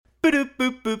Boop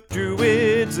boop boop.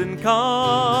 Druids and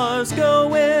cars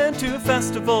going to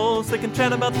festivals. They can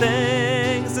chat about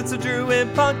things. It's a Druid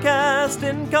podcast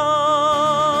in cars.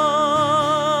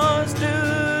 Do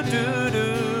do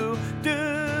do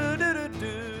do do do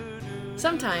do.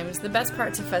 Sometimes the best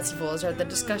parts of festivals are the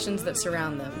discussions that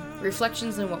surround them,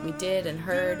 reflections on what we did and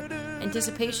heard,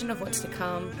 anticipation of what's to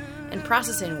come, and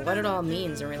processing what it all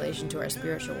means in relation to our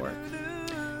spiritual work.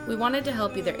 We wanted to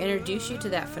help either introduce you to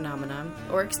that phenomenon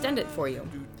or extend it for you.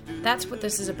 That's what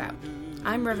this is about.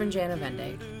 I'm Reverend Jana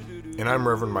Vende. And I'm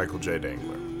Reverend Michael J.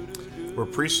 Dangler. We're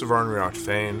priests of Arnriach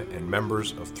Fane and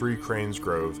members of Three Cranes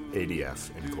Grove ADF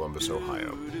in Columbus,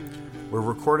 Ohio. We're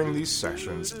recording these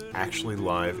sessions actually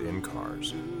live in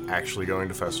cars, actually going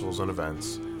to festivals and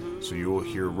events, so you will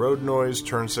hear road noise,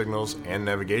 turn signals, and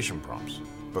navigation prompts.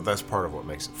 But that's part of what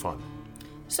makes it fun.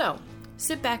 So,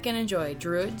 sit back and enjoy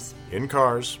Druids In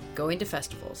cars. going to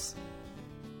festivals.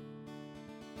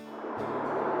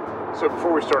 So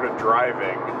before we started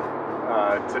driving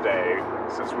today,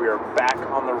 since we are back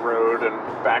on the road and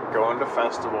back going to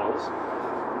festivals,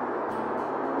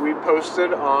 we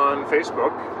posted on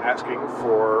Facebook asking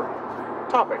for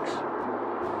topics.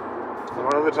 And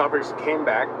one of the topics that came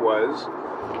back was,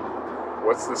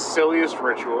 what's the silliest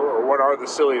ritual, or what are the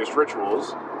silliest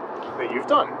rituals that you've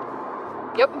done?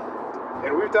 Yep.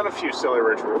 And we've done a few silly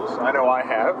rituals. I know I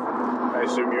have. I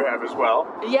assume you have as well.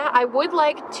 Yeah, I would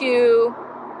like to,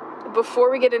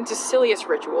 before we get into silliest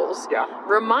rituals,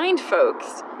 remind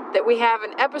folks that we have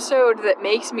an episode that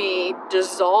makes me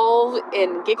dissolve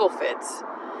in giggle fits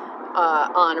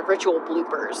on ritual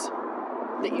bloopers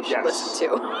that you should listen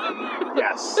to.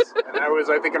 Yes. And that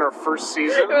was, I think, in our first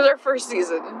season. It was our first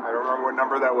season. I don't remember what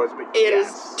number that was, but It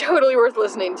is totally worth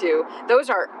listening to. Those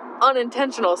are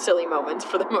unintentional silly moments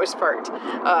for the most part.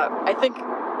 I think,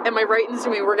 am I right in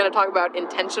assuming we're going to talk about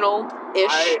intentional-ish?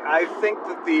 I think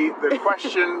that the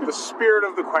question, the spirit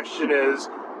of the question is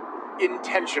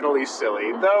intentionally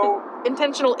silly, though.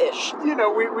 Intentional-ish. You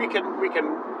know, we can,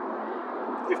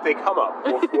 if they come up,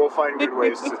 we'll find good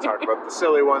ways to talk about the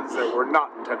silly ones that were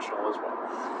not intentional as well.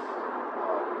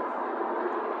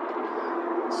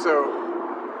 So,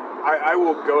 I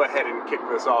will go ahead and kick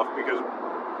this off because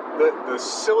the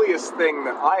silliest thing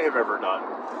that I have ever done,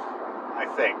 I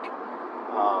think,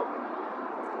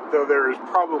 though there is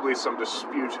probably some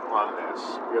dispute on this,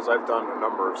 because I've done a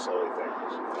number of silly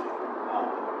things,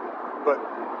 but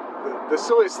the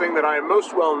silliest thing that I am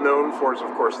most well known for is,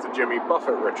 of course, the Jimmy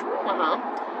Buffett ritual.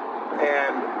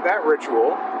 And that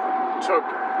ritual took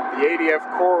the ADF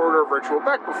Core Order of Ritual,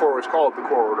 back before it was called the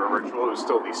Core Order of Ritual, it was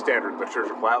still the standard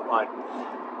liturgical outline,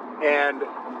 and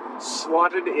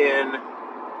slotted in...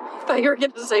 I thought you were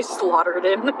going to say slaughtered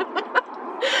in.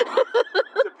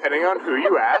 Depending on who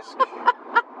you ask.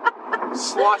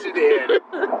 Slotted in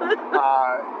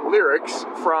lyrics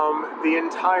from the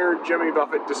entire Jimmy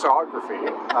Buffett discography,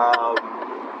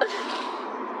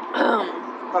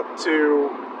 up to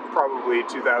probably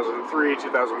 2003,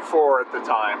 2004 at the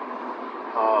time.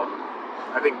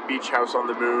 I think Beach House on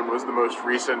the Moon was the most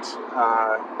recent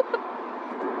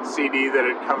CD that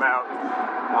had come out.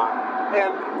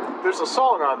 And there's a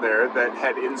song on there that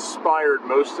had inspired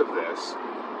most of this,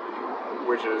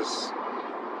 which is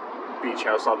Beach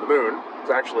House on the Moon.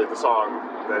 It's actually the song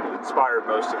that inspired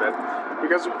most of it,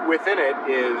 because within it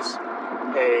is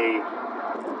a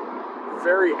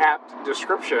very apt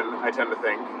description, I tend to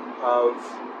think, of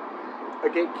a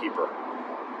gatekeeper.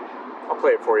 I'll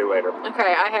play it for you later.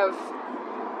 Okay, I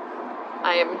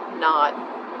am not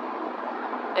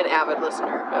an avid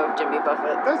listener of Jimmy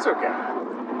Buffett. That's okay.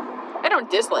 I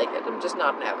don't dislike it, I'm just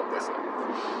not an avid listener.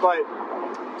 But,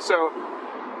 so,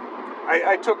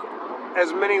 I took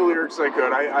as many lyrics as I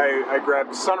could. I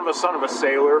grabbed Son of a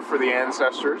Sailor for the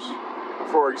Ancestors,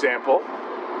 for example.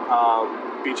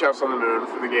 Beach House on the Moon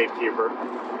for the Gatekeeper.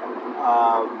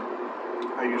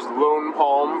 I used Lone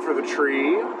Palm for the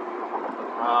Tree.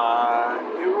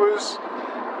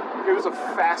 It was a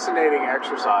fascinating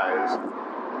exercise.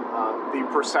 The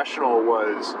processional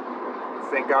was,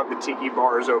 thank God the tiki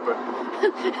bar is open.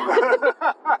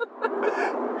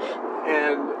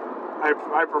 And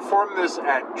I performed this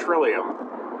at Trillium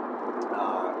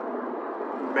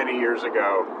many years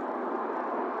ago.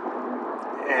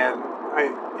 And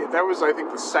that was, I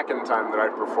think, the second time that I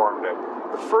performed it.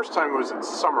 The first time was at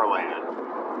Summerland,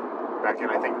 back in,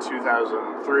 I think,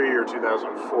 2003 or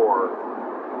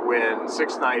 2004, when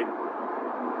Six Night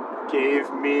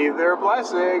gave me their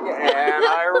blessing, and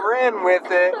I ran with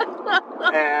it,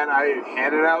 and I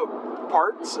handed out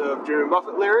parts of Jimmy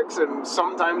Buffett lyrics, and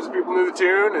sometimes people knew the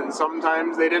tune, and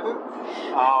sometimes they didn't,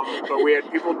 but we had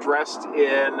people dressed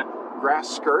in grass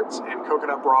skirts and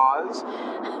coconut bras,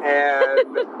 and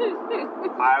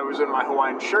I was in my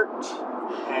Hawaiian shirt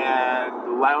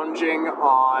and lounging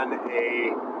on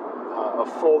a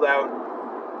fold-out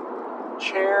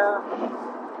chair,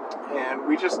 and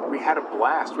we had a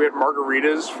blast. We had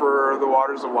margaritas for the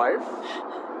Waters of Life.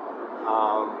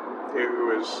 It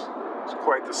was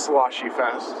quite the sloshy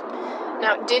fest.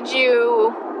 Now, did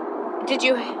you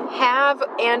have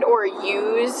and or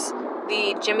use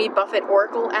the Jimmy Buffett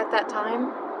Oracle at that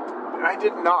time? I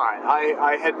did not.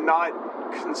 I had not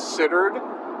considered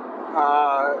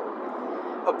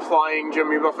applying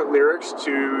Jimmy Buffett lyrics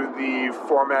to the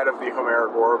format of the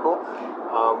Homeric Oracle,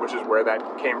 which is where that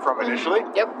came from initially.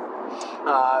 Mm-hmm. Yep.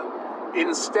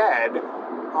 Instead,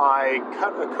 I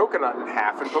cut a coconut in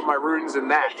half and put my runes in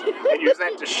that, and used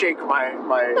that to shake my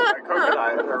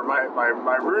coconut, or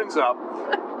my runes up.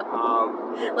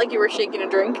 Like you were shaking a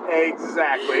drink?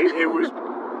 Exactly. It was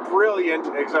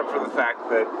brilliant, except for the fact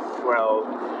that, well,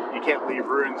 you can't leave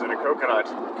runes in a coconut,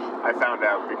 I found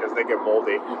out, because they get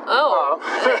moldy. Oh,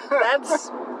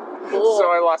 that's cool. So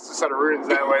I lost a set of runes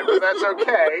that way, but that's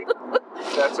okay.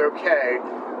 That's okay.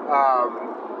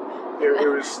 It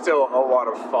was still a lot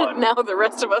of fun. Now the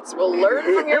rest of us will learn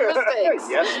from your mistakes.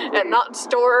 Yes, and not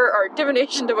store our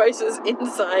divination devices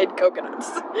inside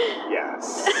coconuts.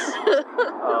 Yes.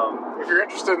 If you're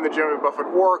interested in the Jimmy Buffett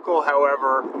Oracle,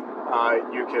 however,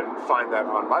 you can find that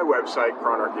on my website,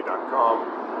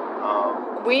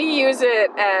 chronarchy.com. We use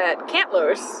it at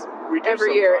Cantlos every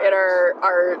sometimes. year at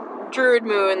our Druid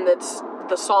moon that's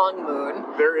the song moon.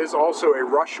 There is also a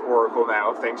Rush Oracle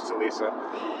now, thanks to Lisa.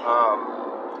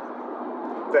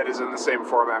 That is in the same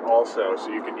format also, so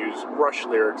you can use Rush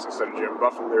lyrics instead of Jim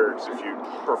Buffett lyrics if you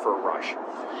prefer Rush.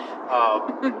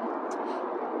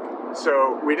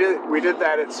 So we did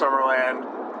that at Summerland.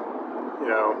 You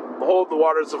know, behold the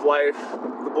waters of life.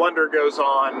 The blender goes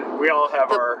on. We all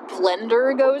have our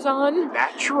blender goes on.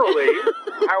 Naturally,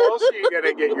 how else are you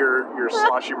gonna get your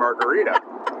sloshy margarita?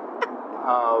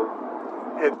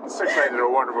 And Six Nine did a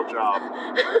wonderful job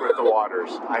with the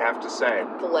waters, I have to say.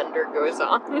 Blender goes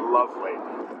on. Lovely.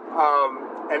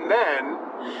 And then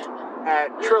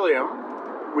at Trillium,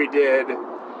 we did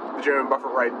the Jimmy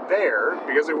Buffett right there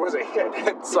because it was a hit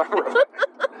at Summerland.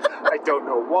 I don't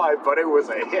know why, but it was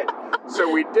a hit. So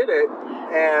we did it,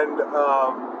 and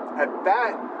at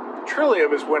that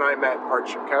Trillium is when I met Art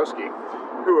Shipkowski,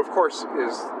 who, of course,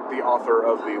 is the author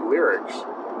of the lyrics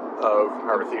of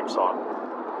our theme song.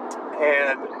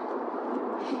 And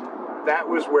that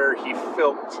was where he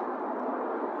filmed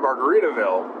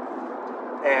Margaritaville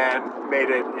and made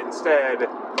it instead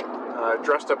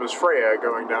dressed up as Freya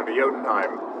going down to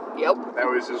Jotunheim. Yep. That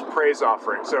was his praise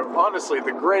offering. So honestly,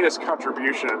 the greatest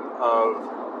contribution of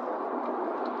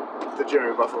the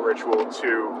Jimmy Buffett ritual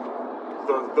to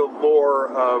the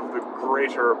lore of the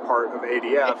greater part of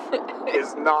ADF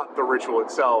is not the ritual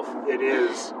itself. It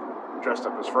is dressed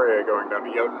up as Freya going down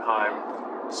to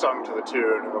Jotunheim, sung to the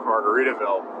tune of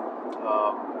Margaritaville,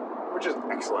 which is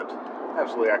excellent.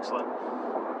 Absolutely excellent.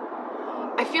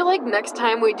 I feel like next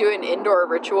time we do an indoor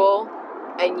ritual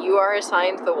and you are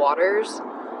assigned the waters,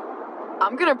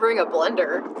 I'm gonna bring a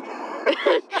blender.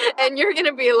 And you're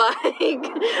gonna be like,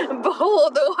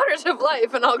 behold the waters of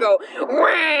life, and I'll go,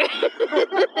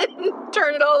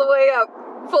 turn it all the way up,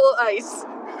 full of ice.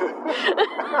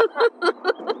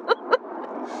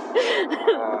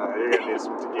 You're gonna need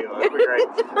some tequila. That'd be great.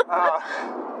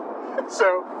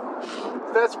 So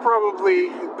that's probably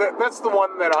that's the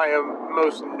one that I am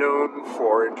most known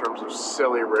for in terms of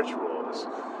silly rituals.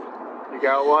 You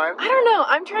got one? I don't know.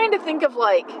 I'm trying to think of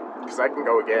because I can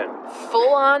go again.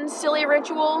 Full-on silly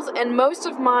rituals, and most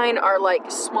of mine are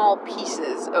small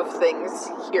pieces of things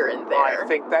here and there. I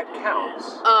think that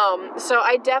counts. So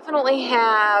I definitely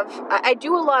have. I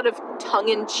do a lot of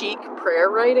tongue-in-cheek prayer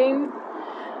writing.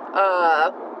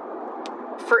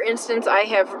 For instance, I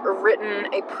have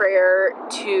written a prayer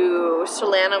to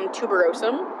Solanum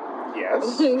tuberosum.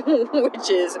 Yes. Which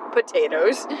is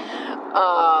potatoes.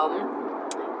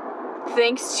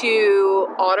 Thanks to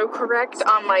autocorrect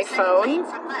on my phone,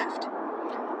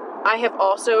 I have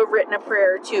also written a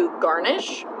prayer to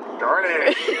Garnish.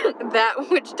 Garnish! That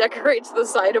which decorates the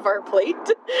side of our plate.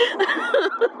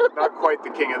 Not quite the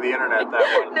king of the internet,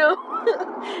 that one. No.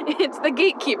 It's the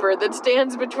gatekeeper that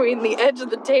stands between the edge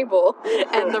of the table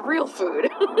and the real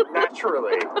food.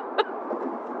 Naturally.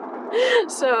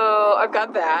 So, I've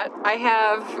got that. I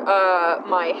have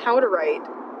my how to write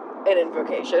an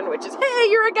invocation, which is, hey,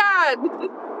 you're a god!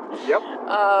 Yep.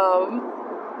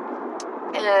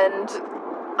 And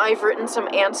I've written some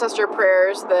ancestor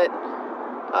prayers that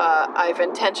I've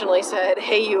intentionally said,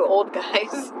 hey, you old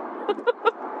guys.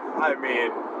 I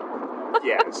mean,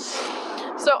 Yes.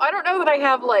 So I don't know that I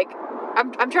have, like...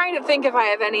 I'm trying to think if I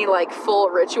have any, like, full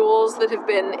rituals that have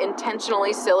been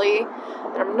intentionally silly.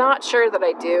 And I'm not sure that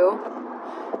I do.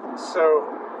 So,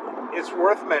 it's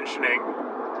worth mentioning,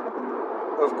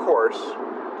 of course,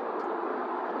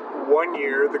 one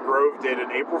year the Grove did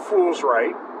an April Fool's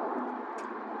Rite,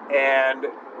 and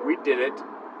we did it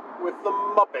with the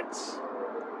Muppets.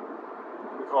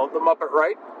 We call it the Muppet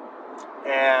Rite,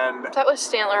 and... That was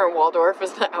Statler and Waldorf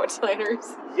as the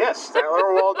outsiders. Yes, Statler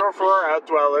and Waldorf were our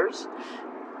outdwellers,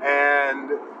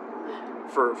 and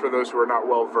for those who are not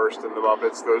well versed in the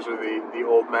Muppets, those are the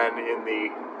old men in the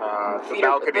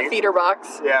balcony. The theater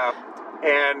box. Yeah,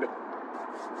 and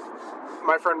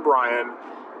my friend Brian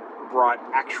brought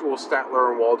actual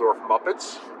Statler and Waldorf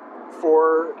Muppets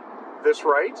for this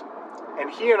rite, and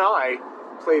he and I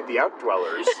played the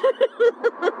outdwellers.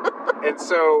 And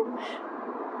so,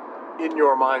 in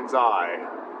your mind's eye,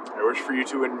 I wish for you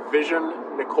to envision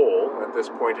Nicole at this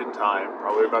point in time,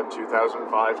 probably about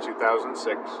 2005,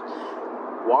 2006,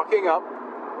 walking up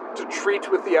to treat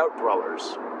with the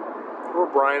outdwellers, or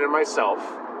Brian and myself.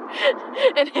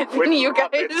 And having you guys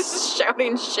Muppets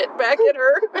shouting shit back at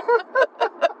her.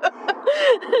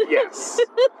 Yes.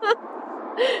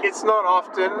 It's not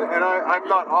often, and I'm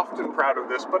not often proud of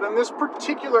this, but in this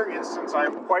particular instance, I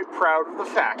am quite proud of the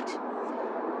fact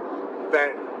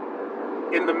that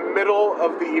in the middle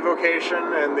of the evocation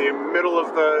and the middle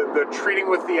of the treating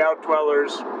with the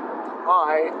outdwellers,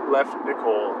 I left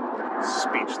Nicole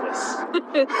speechless.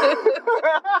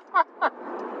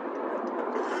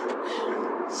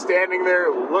 Standing there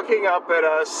looking up at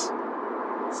us,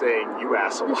 saying, "You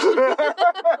asshole."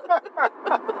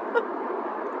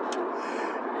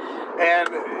 And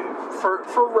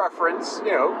for reference,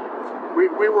 you know, we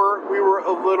were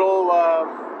a little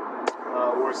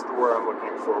what's the word I'm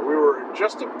looking for? We were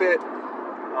just a bit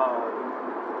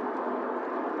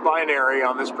binary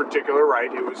on this particular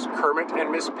rite. It was Kermit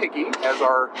and Miss Piggy as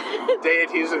our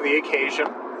deities of the occasion.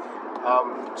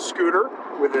 Scooter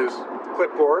with his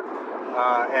clipboard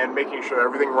and making sure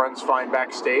everything runs fine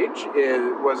backstage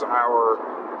was our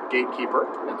gatekeeper.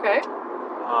 Okay.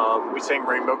 We sang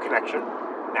Rainbow Connection.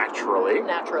 Naturally.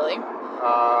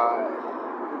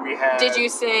 We had... Did you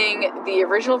sing the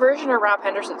original version or Rob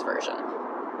Henderson's version?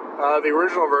 The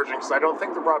original version, because I don't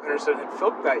think that Rob Henderson had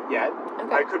filmed that yet.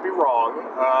 Okay. I could be wrong.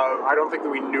 I don't think that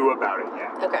we knew about it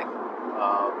yet. Okay.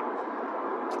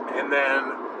 And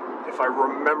then, if I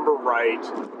remember right,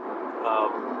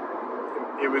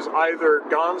 it was either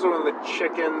Gonzo and the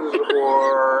Chickens,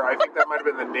 or I think that might have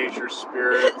been the Nature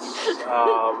Spirits.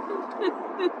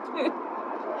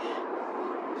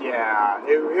 Yeah,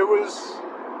 it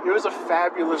was a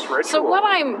fabulous ritual. So what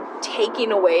I'm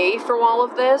taking away from all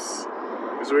of this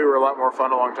is we were a lot more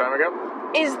fun a long time ago.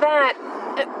 Is that,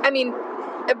 I mean,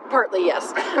 partly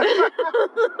yes,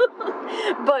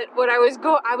 but what I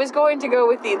was going to go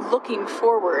with the looking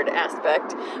forward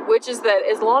aspect, which is that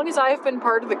as long as I've been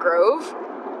part of the Grove,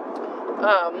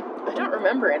 I don't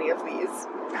remember any of these.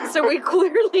 So we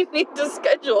clearly need to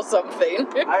schedule something.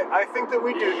 I think that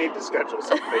we do need to schedule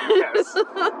something, yes.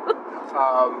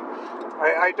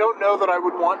 I don't know that I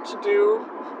would want to do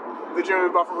the Jimmy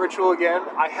Buffett ritual again.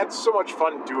 I had so much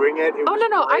fun doing it. No.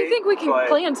 Great, I think we can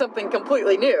plan something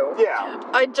completely new. Yeah.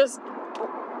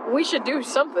 We should do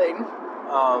something.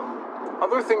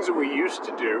 Other things that we used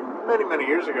to do, many, many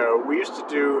years ago, we used to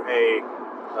do a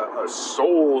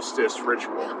solstice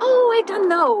ritual. Oh, I've done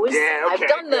those. Yeah, okay, I've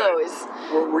done those.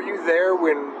 Were you there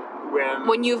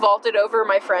when you vaulted over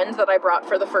my friend that I brought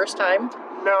for the first time?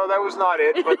 No, that was not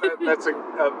it, but that's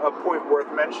a point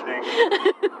worth mentioning.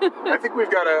 I think we've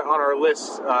got on our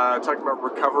list talking about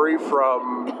recovery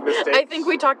from mistakes. I think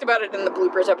we talked about it in the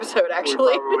bloopers episode,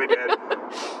 actually. We probably did.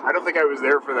 I don't think I was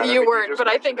there for that. You weren't, but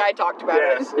I think I talked about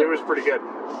it. Yes, it was pretty good.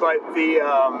 But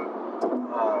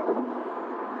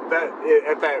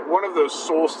at that one of those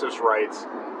solstice rites,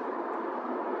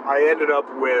 I ended up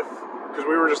with, because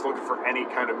we were just looking for any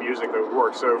kind of music that would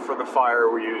work. So for the fire,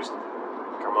 we used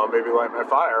 "Come On Baby Light My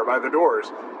Fire" by The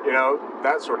Doors, you know,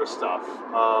 that sort of stuff.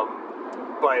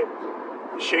 But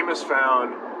Seamus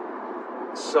found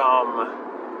some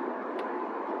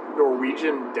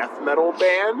Norwegian death metal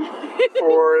band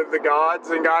for the gods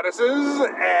and goddesses,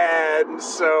 and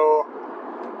so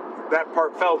that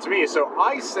part fell to me. So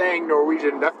I sang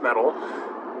Norwegian death metal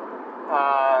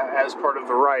as part of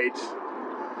the rite.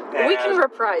 We can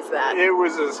reprise that. It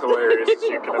was as hilarious as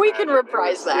you can imagine. We can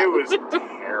reprise that. It was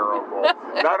terrible.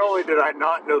 Not only did I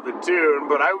not know the tune,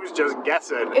 but I was just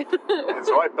guessing. And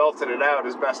so I belted it out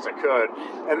as best I could.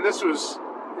 And this was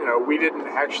we didn't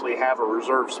actually have a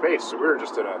reserved space, so we were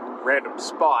just in a random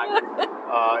spot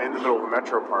in the middle of the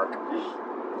Metro Park.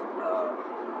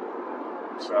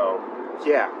 So,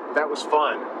 yeah, that was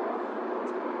fun.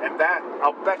 And that,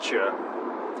 I'll bet you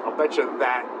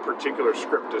that particular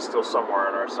script is still somewhere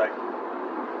on our site.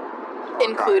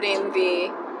 Including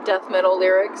the death metal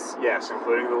lyrics? Yes,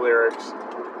 including the lyrics.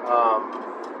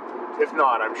 If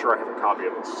not, I'm sure I have a copy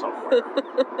of it somewhere.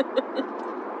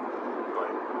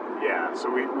 But, yeah, so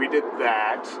we did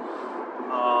that.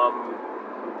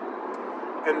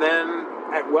 And then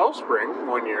at Wellspring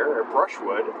one year, at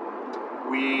Brushwood,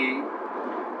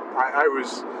 I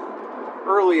was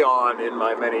early on in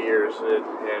my many years in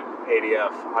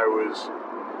ADF, I was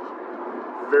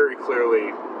very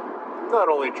clearly not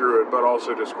only Druid, but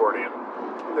also Discordian.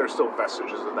 There's still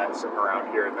vestiges of that sitting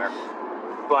around here and there.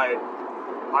 But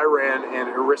I ran an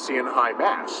Erisian High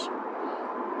Mass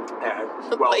at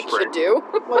Wellspring.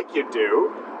 Like you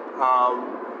do.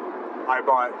 I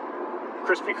bought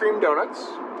Krispy Kreme donuts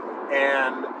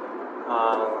and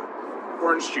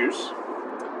orange juice,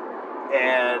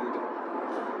 and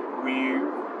we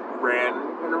ran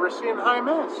an Erisian High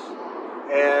Mass.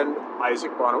 And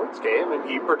Isaac Bonowitz came, and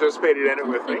he participated in it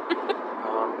with me.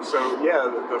 So, yeah,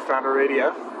 the founder of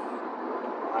ADF,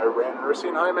 I ran an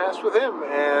Erisian High Mass with him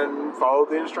and followed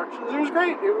the instructions. It was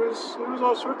great. It was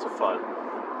all sorts of fun.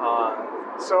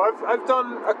 So I've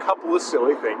done a couple of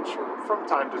silly things from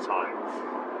time to time,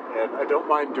 and I don't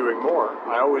mind doing more.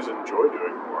 I always enjoy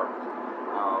doing more.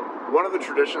 One of the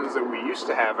traditions that we used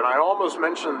to have, and I almost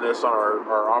mentioned this on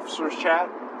our officers' chat,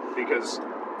 because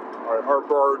our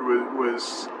bard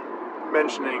was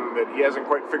mentioning that he hasn't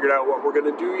quite figured out what we're going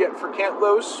to do yet for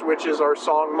Cantlos, which is our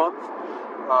song month.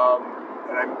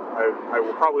 And I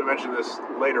will probably mention this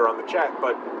later on the chat,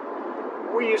 but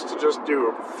we used to just do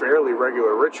a fairly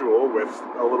regular ritual with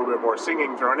a little bit more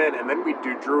singing thrown in, and then we'd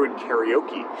do Druid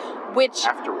karaoke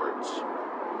afterwards.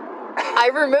 I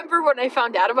remember when I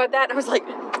found out about that, I was like,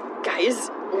 guys,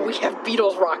 we have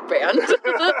Beatles rock band.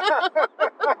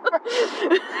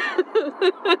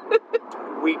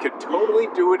 We could totally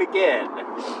do it again.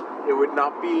 It would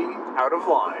not be out of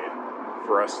line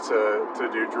for us to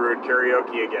do Druid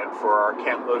karaoke again for our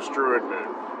Cantlos Druid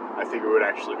Moon. I think it would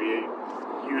actually be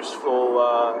useful,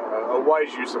 a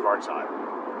wise use of our time.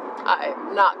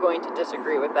 I'm not going to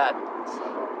disagree with that.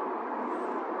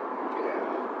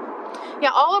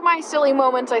 Yeah, all of my silly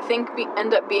moments, I think,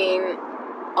 end up being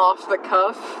off the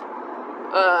cuff,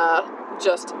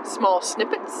 just small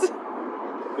snippets.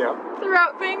 Yeah.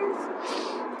 Throughout things.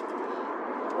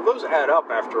 Well, those add up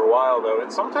after a while, though,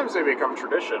 and sometimes they become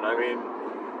tradition. I mean,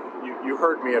 you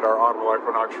heard me at our autumnal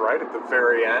equinox, right, at the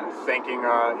very end, thanking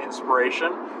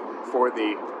inspiration for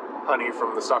the honey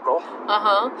from the suckle.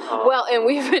 Well,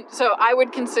 and so I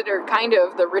would consider kind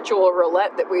of the ritual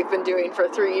roulette that we've been doing for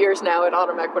 3 years now at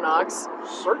autumn equinox.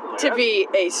 Certainly. To be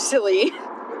a silly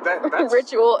that's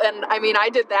ritual, and I mean, I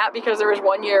did that because there was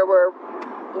one year where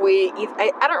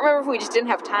I don't remember if we just didn't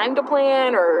have time to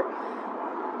plan or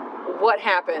what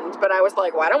happened, but I was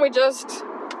like, why don't we just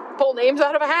pull names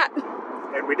out of a hat?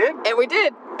 And we did.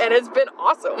 And it's been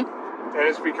awesome. And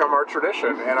it's become our tradition,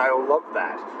 and I love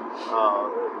that.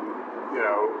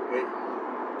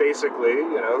 Basically,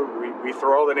 we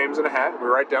throw all the names in a hat, we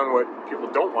write down what people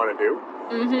don't want to do.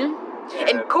 Mm-hmm.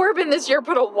 And Corbin this year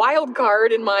put a wild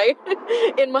card in my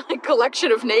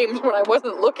collection of names when I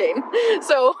wasn't looking.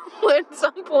 So at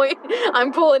some point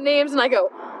I'm pulling names and I go,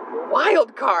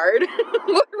 wild card?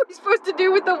 What are we supposed to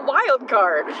do with the wild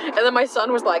card? And then my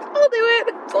son was like, I'll do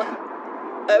it. It's like,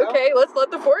 okay, let's let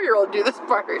the 4-year-old do this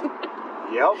part.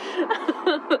 Yep.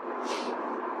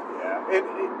 Yeah,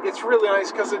 it's really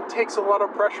nice because it takes a lot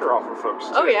of pressure off of folks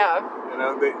too. Oh yeah.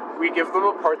 We give them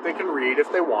a part they can read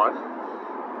if they want.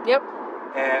 Yep.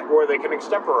 Or they can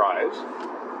extemporize,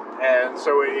 and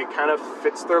so it kind of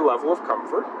fits their level of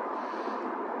comfort,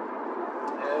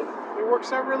 and it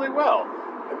works out really well.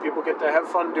 And people get to have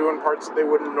fun doing parts that they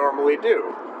wouldn't normally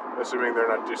do, assuming they're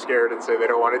not too scared and say they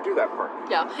don't want to do that part.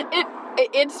 Yeah,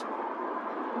 it's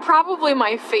probably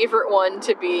my favorite one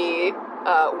to be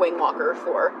Wingwalker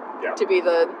for. Yeah. To be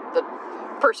the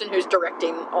person who's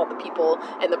directing all the people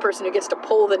and the person who gets to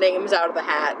pull the names out of the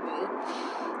hat and.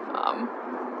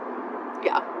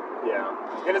 Yeah,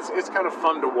 and it's kind of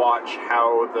fun to watch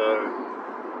how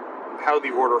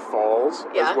the order falls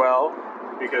as well,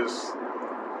 because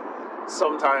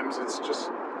sometimes it's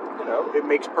just it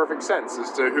makes perfect sense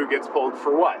as to who gets pulled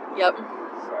for what. Yep.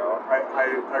 So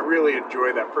I really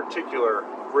enjoy that particular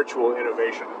ritual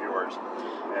innovation of yours,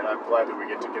 and I'm glad that we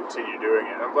get to continue doing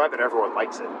it. I'm glad that everyone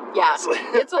likes it. Yeah, honestly.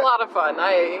 It's a lot of fun.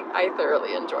 I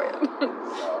thoroughly enjoy it.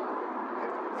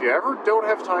 So, if you ever don't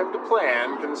have time to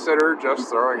plan, consider just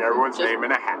throwing everyone's name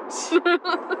in a hat.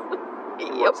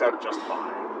 It works out just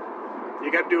fine.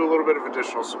 You got to do a little bit of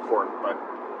additional support, but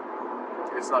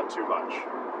it's not too much.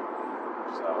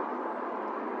 So,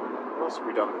 what else have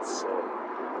we done that's silly?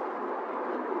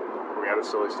 Are we out of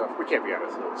silly stuff? We can't be out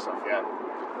of silly stuff yet.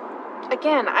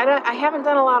 Again, I haven't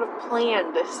done a lot of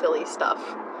planned silly stuff.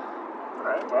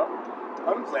 Alright, well,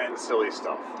 unplanned silly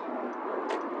stuff.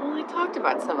 Well, I talked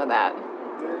about some of that.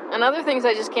 And other things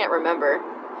I just can't remember.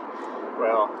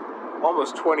 Well,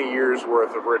 almost 20 years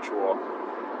worth of ritual.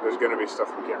 There's going to be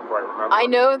stuff we can't quite remember. I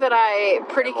know that I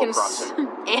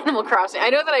Animal Crossing. I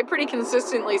know that I pretty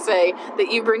consistently say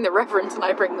that you bring the reverence and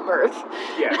I bring the mirth.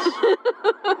 Yes.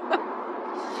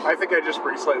 I think I just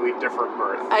bring slightly different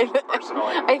mirth,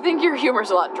 personally. I think your humor's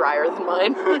a lot drier than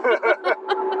mine.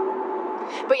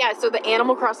 But yeah, so the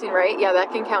Animal Crossing, right? Yeah,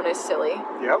 that can count as silly.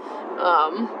 Yep.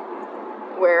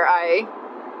 Where I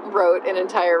wrote an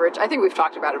entire ritual. I think we've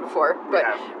talked about it before, but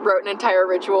wrote an entire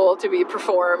ritual to be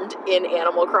performed in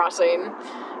Animal Crossing,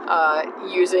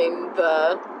 using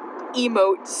the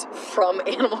emotes from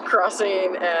Animal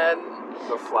Crossing and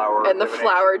the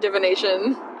flower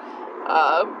divination.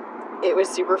 It was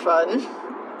super fun.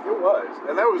 It was,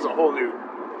 and that was a whole new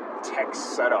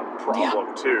text setup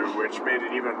problem too, which made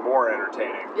it even more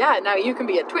entertaining. Yeah, now you can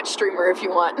be a Twitch streamer if you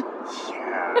want.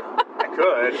 Yeah, I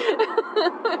could.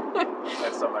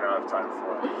 That's something I don't have time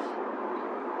for.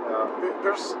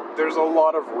 There's a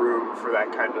lot of room for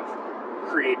that kind of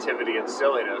creativity and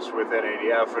silliness within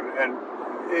ADF, and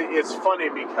it's funny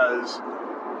because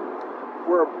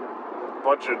we're a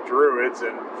bunch of druids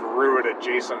and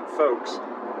druid-adjacent folks,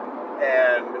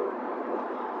 and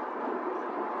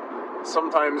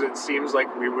sometimes it seems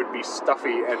like we would be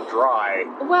stuffy and dry.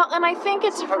 Well, and I think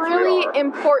it's really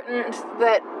important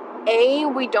that, A,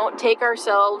 we don't take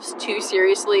ourselves too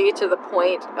seriously to the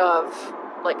point of,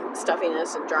 like,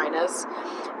 stuffiness and dryness.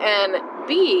 And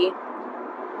B,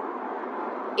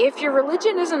 if your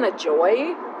religion isn't a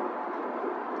joy,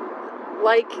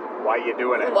 like... Why are you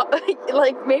doing it?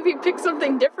 Like, maybe pick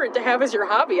something different to have as your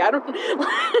hobby. I don't...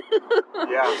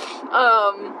 Yeah.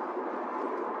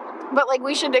 But, like,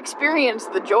 we should experience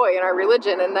the joy in our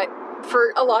religion, and that,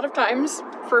 for a lot of times,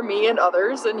 for me and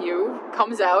others and you,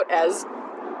 comes out as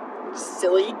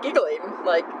silly giggling.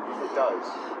 Like... It does.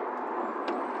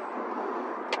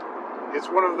 It's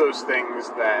one of those things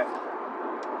that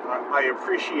I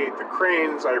appreciate the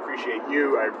Cranes, I appreciate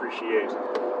you, I appreciate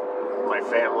my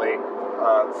family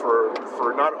for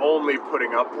not only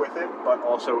putting up with it, but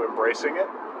also embracing it,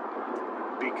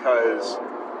 because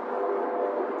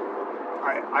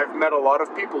I've met a lot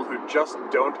of people who just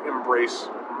don't embrace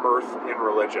mirth in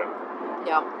religion.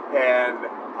 Yeah. And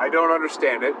I don't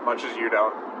understand it, much as you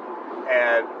don't.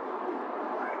 And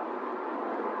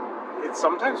it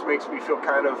sometimes makes me feel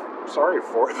kind of sorry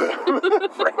for them,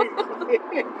 frankly.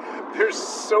 There's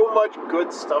so much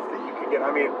good stuff that you can get.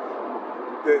 I mean,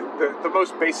 the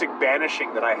most basic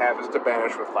banishing that I have is to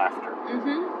banish with laughter.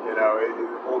 Mm-hmm. You know,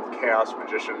 old Chaos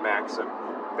Magician Maxim,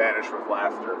 banish with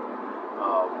laughter.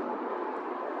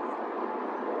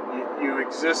 You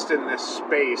exist in this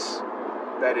space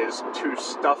that is too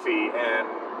stuffy, and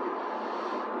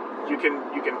you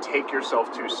can take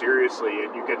yourself too seriously,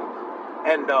 and you can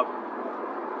end up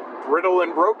brittle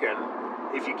and broken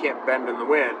if you can't bend in the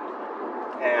wind.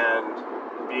 And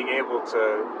being able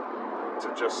to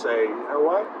just say, you know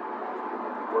what,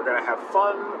 we're going to have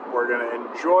fun, we're going to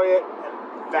enjoy it,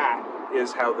 and that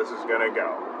is how this is going to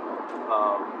go.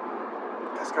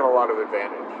 That's got a lot of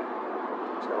advantage.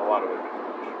 It's got a lot of advantage.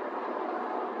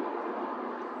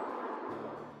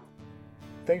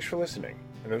 Thanks for listening,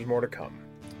 and there's more to come.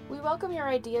 We welcome your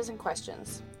ideas and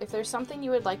questions. If there's something you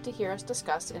would like to hear us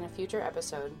discuss in a future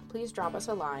episode, please drop us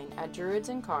a line at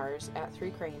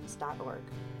druidsandcars@threecranes.org.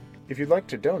 If you'd like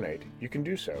to donate, you can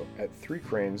do so at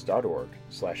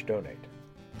threecranes.org/donate.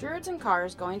 Druids and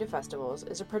Cars Going to Festivals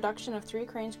is a production of Three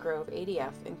Cranes Grove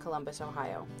ADF in Columbus,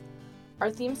 Ohio.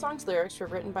 Our theme song's lyrics were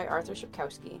written by Arthur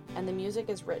Shipkowski, and the music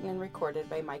is written and recorded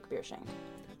by Mike Biershank.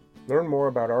 Learn more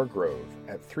about our grove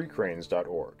at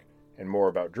threecranes.org, and more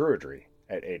about Druidry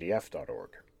at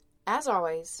adf.org. As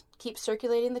always, keep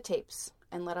circulating the tapes,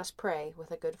 and let us pray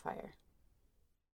with a good fire.